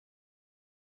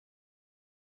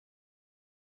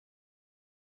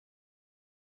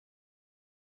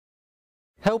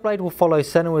Hellblade will follow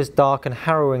Senua's dark and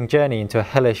harrowing journey into a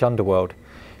hellish underworld.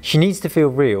 She needs to feel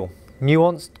real,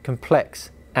 nuanced, complex,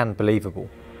 and believable.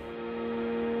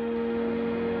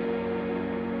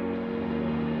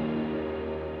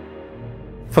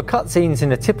 For cutscenes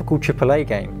in a typical AAA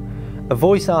game, a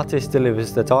voice artist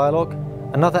delivers the dialogue,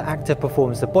 another actor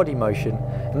performs the body motion,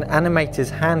 and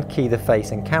animators hand key the face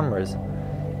and cameras.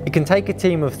 It can take a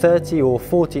team of 30 or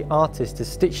 40 artists to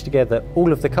stitch together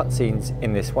all of the cutscenes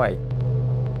in this way.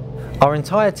 Our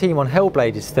entire team on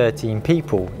Hellblade is 13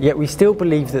 people, yet we still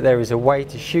believe that there is a way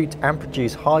to shoot and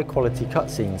produce high quality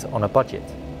cutscenes on a budget.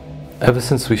 Ever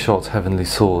since we shot Heavenly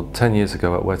Sword 10 years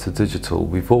ago at Weta Digital,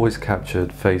 we've always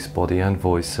captured face, body and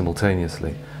voice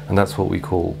simultaneously, and that's what we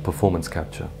call performance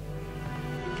capture.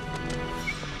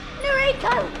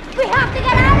 Noriko! We have to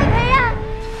get out of here!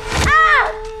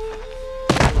 Ah!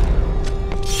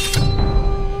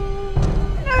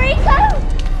 Noriko!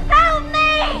 Help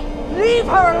me! Leave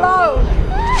her alone!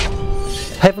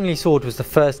 Heavenly Sword was the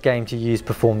first game to use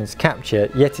performance capture,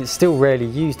 yet it's still rarely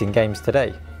used in games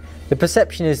today. The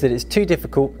perception is that it's too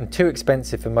difficult and too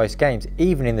expensive for most games,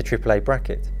 even in the AAA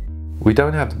bracket. We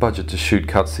don't have the budget to shoot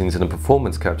cutscenes in a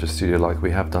performance capture studio like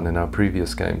we have done in our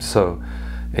previous games, so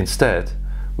instead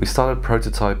we started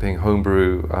prototyping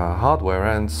homebrew hardware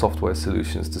and software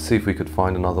solutions to see if we could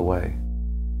find another way.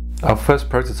 Our first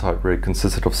prototype rig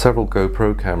consisted of several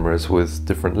GoPro cameras with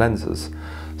different lenses.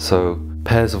 So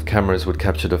pairs of cameras would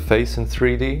capture the face in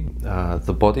 3D,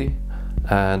 the body,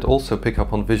 and also pick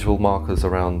up on visual markers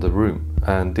around the room.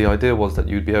 And the idea was that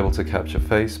you'd be able to capture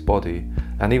face, body,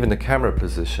 and even the camera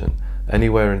position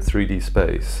anywhere in 3D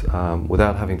space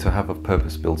without having to have a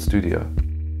purpose-built studio.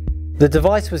 The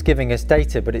device was giving us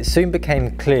data, but it soon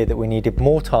became clear that we needed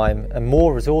more time and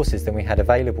more resources than we had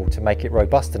available to make it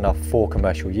robust enough for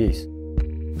commercial use.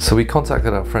 So we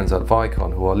contacted our friends at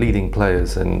Vicon, who are leading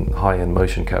players in high-end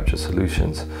motion capture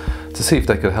solutions, to see if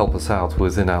they could help us out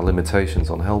within our limitations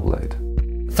on Hellblade.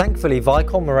 Thankfully,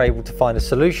 Vicon were able to find a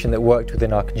solution that worked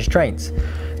within our constraints.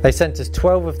 They sent us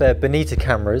 12 of their Bonita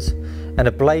cameras and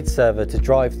a Blade server to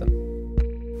drive them.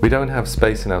 We don't have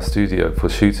space in our studio for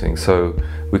shooting, so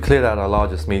we cleared out our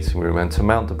largest meeting room, and to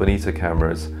mount the Bonita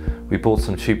cameras, we bought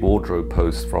some cheap wardrobe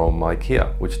posts from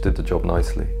IKEA, which did the job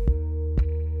nicely.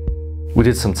 We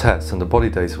did some tests, and the body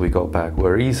data we got back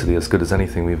were easily as good as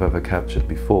anything we've ever captured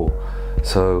before.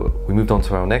 So we moved on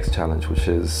to our next challenge, which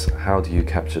is how do you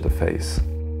capture the face?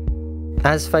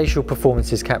 As facial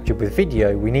performance is captured with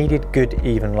video, we needed good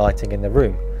even lighting in the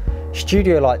room.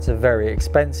 Studio lights are very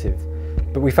expensive,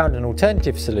 but we found an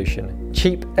alternative solution,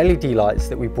 cheap LED lights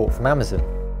that we bought from Amazon.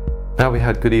 Now we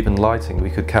had good even lighting, we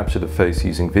could capture the face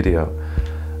using video.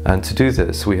 And to do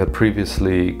this, we had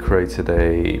previously created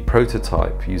a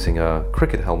prototype using a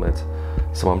cricket helmet,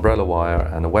 some umbrella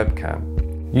wire and a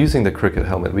webcam. Using the cricket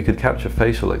helmet, we could capture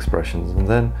facial expressions, and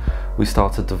then we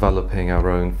started developing our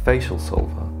own facial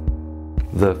solver.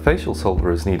 The facial solver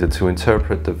is needed to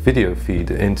interpret the video feed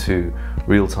into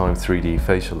real-time 3D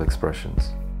facial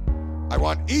expressions. I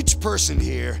want each person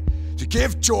here to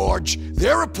give George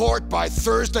their report by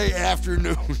Thursday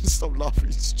afternoon. Stop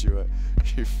laughing, Stuart.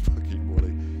 You fucking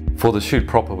Wally. For the shoot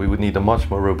proper, we would need a much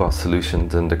more robust solution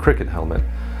than the cricket helmet.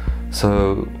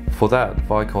 So for that,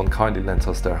 Vicon kindly lent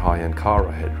us their high-end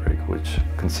Kara head rig, which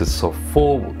consists of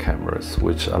 4 cameras,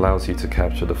 which allows you to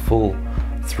capture the full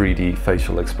 3D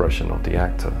facial expression of the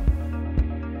actor.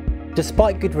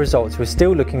 Despite good results, we're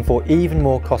still looking for even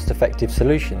more cost-effective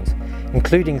solutions,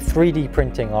 including 3D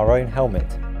printing our own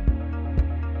helmet.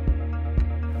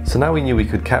 So now we knew we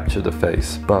could capture the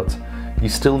face, but you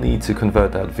still need to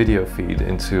convert that video feed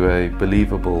into a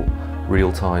believable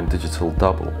real-time digital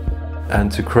double. And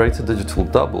to create a digital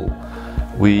double,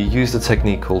 we used a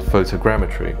technique called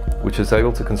photogrammetry, which is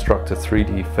able to construct a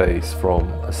 3D face from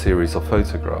a series of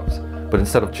photographs. But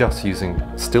instead of just using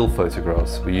still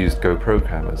photographs, we used GoPro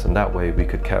cameras, and that way we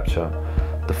could capture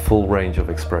the full range of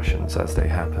expressions as they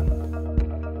happen.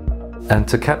 And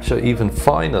to capture even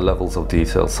finer levels of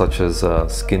detail, such as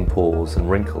skin pores and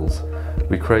wrinkles,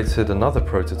 we created another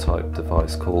prototype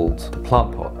device called the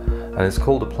plant pot. And it's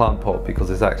called a plant pot because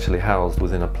it's actually housed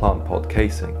within a plant pot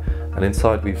casing. And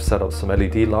inside we've set up some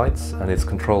LED lights, and it's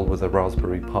controlled with a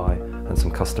Raspberry Pi and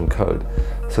some custom code.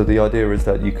 So the idea is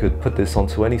that you could put this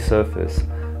onto any surface,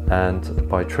 and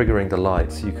by triggering the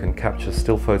lights you can capture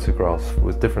still photographs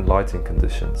with different lighting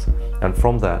conditions. And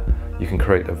from that you can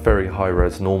create a very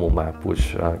high-res normal map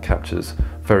which captures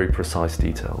very precise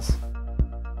details.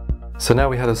 So now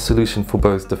we had a solution for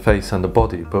both the face and the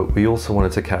body, but we also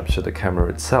wanted to capture the camera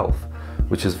itself,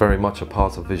 which is very much a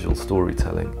part of visual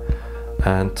storytelling.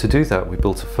 And to do that we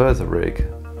built a further rig.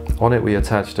 On it we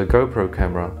attached a GoPro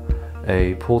camera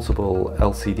a portable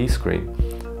LCD screen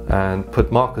and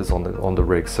put markers on the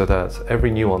rig so that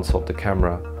every nuance of the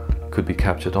camera could be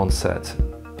captured on set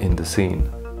in the scene.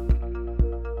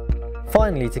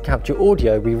 Finally, to capture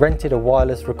audio, we rented a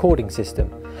wireless recording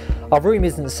system. Our room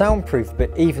isn't soundproof,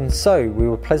 but even so, we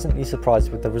were pleasantly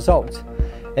surprised with the result.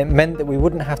 It meant that we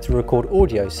wouldn't have to record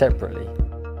audio separately.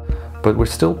 But we're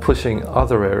still pushing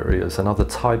other areas and other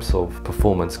types of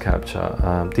performance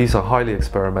capture. These are highly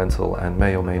experimental and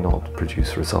may or may not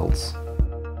produce results.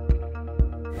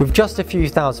 With just a few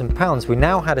 £1,000s, we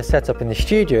now had a setup in the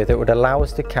studio that would allow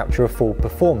us to capture a full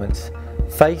performance: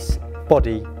 face,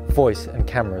 body, voice and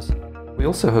cameras. We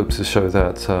also hope to show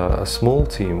that a small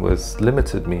team with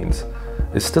limited means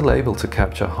is still able to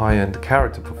capture high-end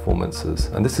character performances,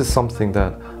 and this is something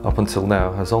that up until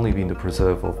now has only been the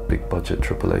preserve of big-budget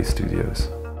AAA studios.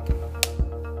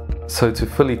 So to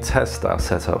fully test our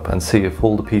setup and see if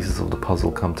all the pieces of the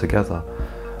puzzle come together,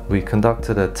 we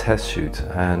conducted a test shoot,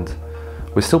 and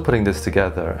we're still putting this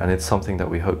together, and it's something that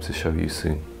we hope to show you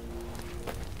soon.